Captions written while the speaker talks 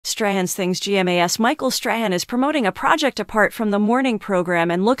Strahan's Things GMA's Michael Strahan is promoting a project apart from the morning program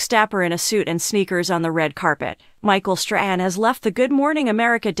and looks dapper in a suit and sneakers on the red carpet. Michael Strahan has left the Good Morning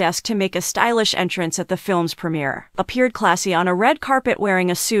America desk to make a stylish entrance at the film's premiere. Appeared classy on a red carpet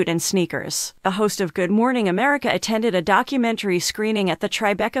wearing a suit and sneakers. The host of Good Morning America attended a documentary screening at the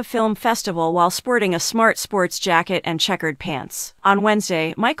Tribeca Film Festival while sporting a smart sports jacket and checkered pants. On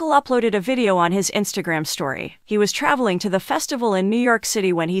Wednesday, Michael uploaded a video on his Instagram story. He was traveling to the festival in New York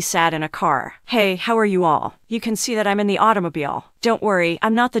City when he sat in a car. "Hey, how are you all? You can see that I'm in the automobile. Don't worry,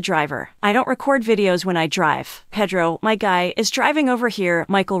 I'm not the driver. I don't record videos when I drive. Pedro, my guy, is driving over here,"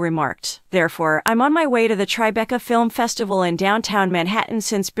 Michael remarked. "Therefore, I'm on my way to the Tribeca Film Festival in downtown Manhattan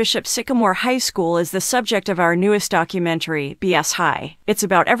since Bishop Sycamore High School is the subject of our newest documentary, BS High. It's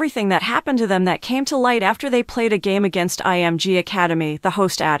about everything that happened to them that came to light after they played a game against IMG Academy," the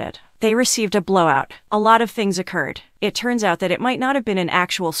host added. "They received a blowout. A lot of things occurred. It turns out that it might not have been an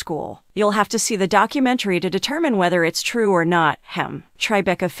actual school. You'll have to see the documentary to determine whether it's true or not."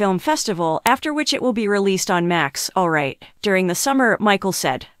 Tribeca Film Festival, after which it will be released on Max, alright. During the summer, Michael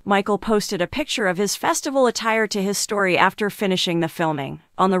said. Michael posted a picture of his festival attire to his story after finishing the filming.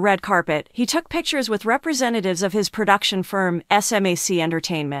 On the red carpet, he took pictures with representatives of his production firm, SMAC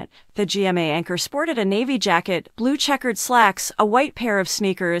Entertainment. The GMA anchor sported a navy jacket, blue checkered slacks, a white pair of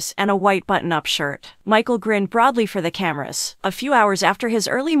sneakers, and a white button-up shirt. Michael grinned broadly for the cameras. A few hours after his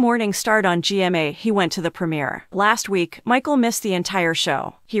early morning start on GMA, he went to the premiere. Last week, Michael missed the entire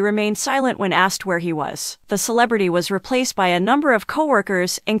show. He remained silent when asked where he was. The celebrity was replaced by a number of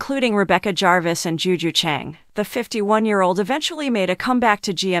co-workers, including Rebecca Jarvis and Juju Chang. The 51-year-old eventually made a comeback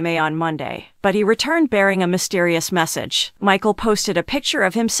to GMA on Monday, but he returned bearing a mysterious message. Michael posted a picture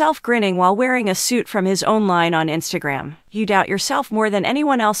of himself grinning while wearing a suit from his own line on Instagram. "You doubt yourself more than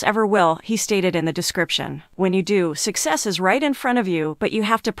anyone else ever will," he stated in the description. "When you do, success is right in front of you, but you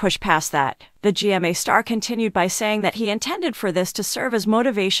have to push past that." The GMA star continued by saying that he intended for this to serve as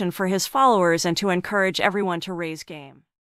motivation for his followers and to encourage everyone to raise game.